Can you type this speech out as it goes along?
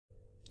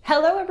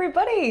Hello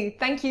everybody!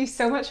 Thank you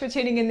so much for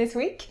tuning in this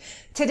week.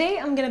 Today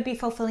I'm going to be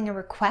fulfilling a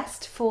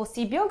request for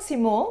Sí Bheag,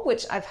 Mhór,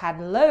 which I've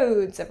had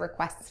loads of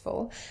requests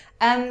for.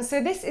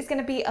 So this is going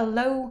to be a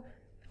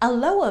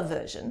lower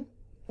version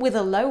with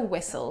a low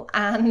whistle,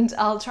 and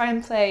I'll try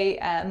and play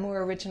a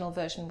more original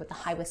version with the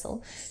high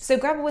whistle. So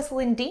grab a whistle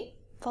in D,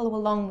 follow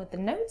along with the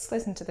notes,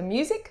 listen to the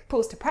music,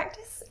 pause to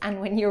practice, and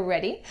when you're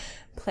ready,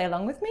 play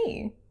along with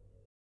me.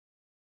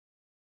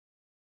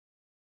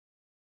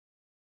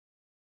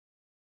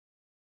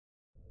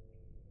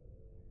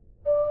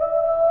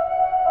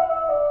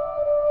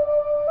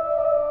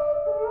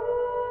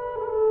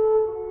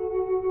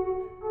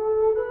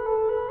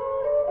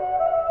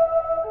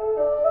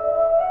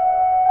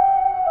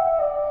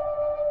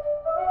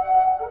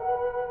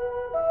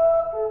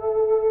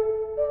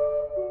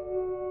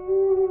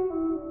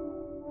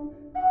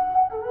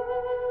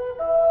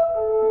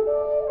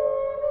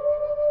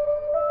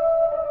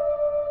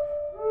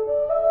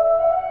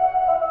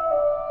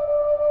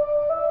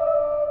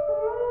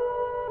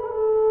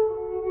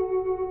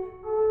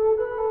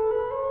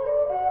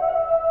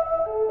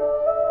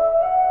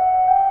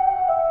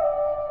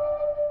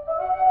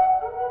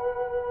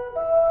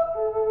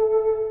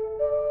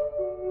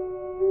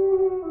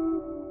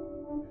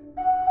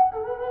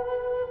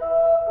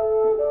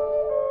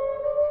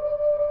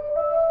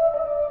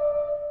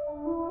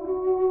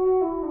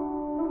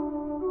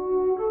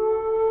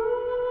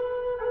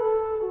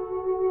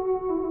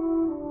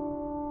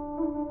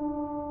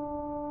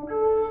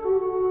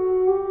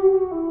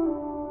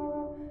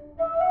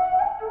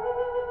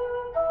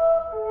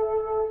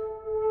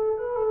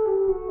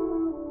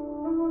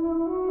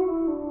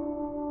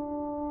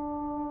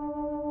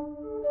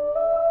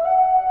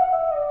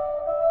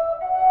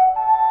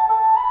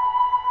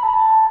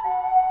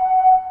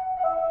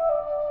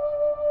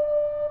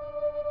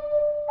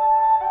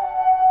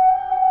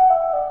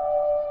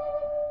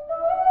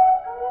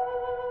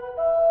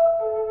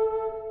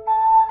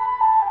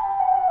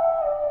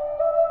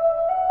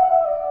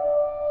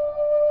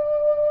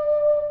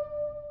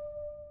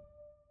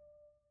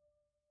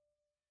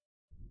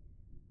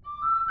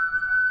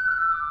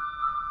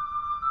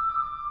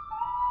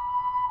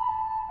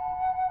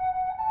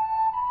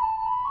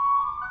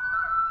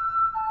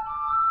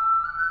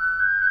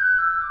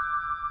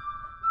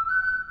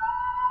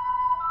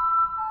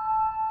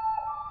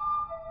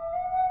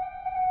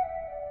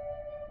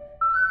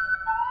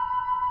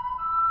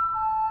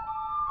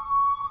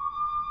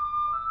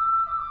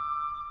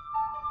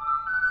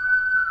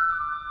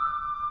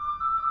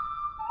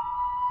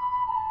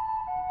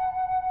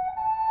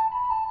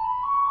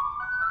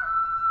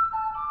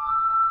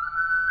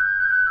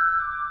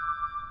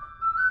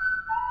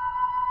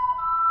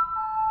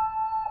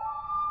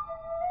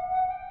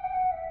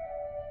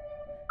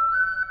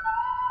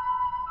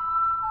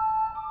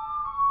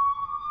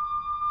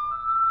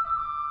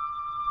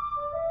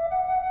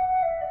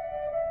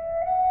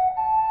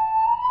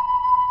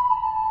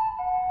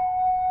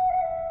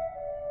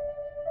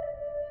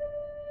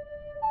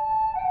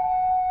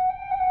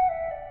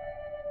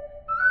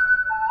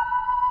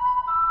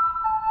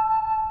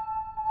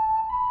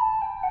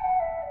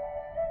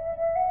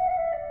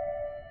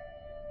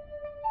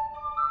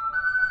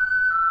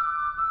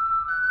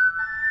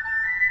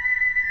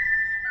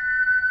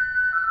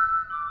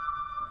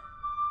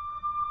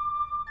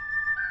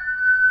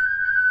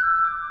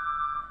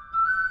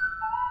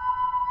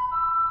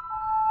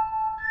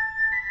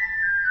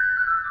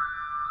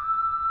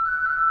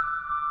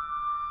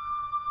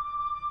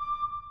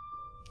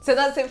 So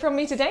that's it from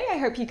me today. I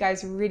hope you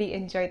guys really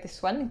enjoyed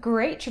this one.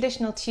 Great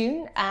traditional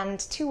tune and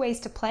two ways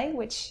to play,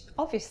 which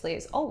obviously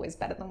is always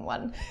better than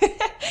one.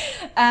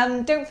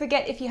 Don't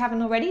forget, if you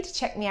haven't already, to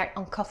check me out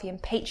on Ko-fi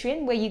and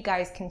Patreon, where you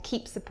guys can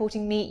keep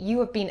supporting me. You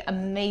have been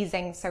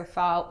amazing so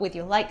far with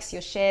your likes,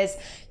 your shares,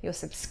 your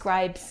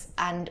subscribes,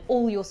 and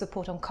all your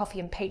support on Ko-fi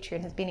and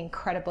Patreon has been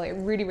incredible. It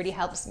really, really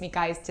helps me,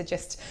 guys, to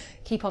just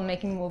keep on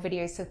making more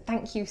videos. So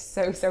thank you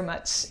so, so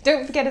much.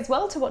 Don't forget as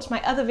well to watch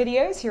my other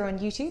videos here on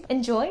YouTube.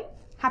 Enjoy.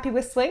 Happy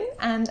whistling,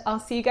 and I'll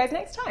see you guys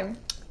next time.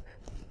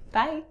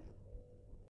 Bye.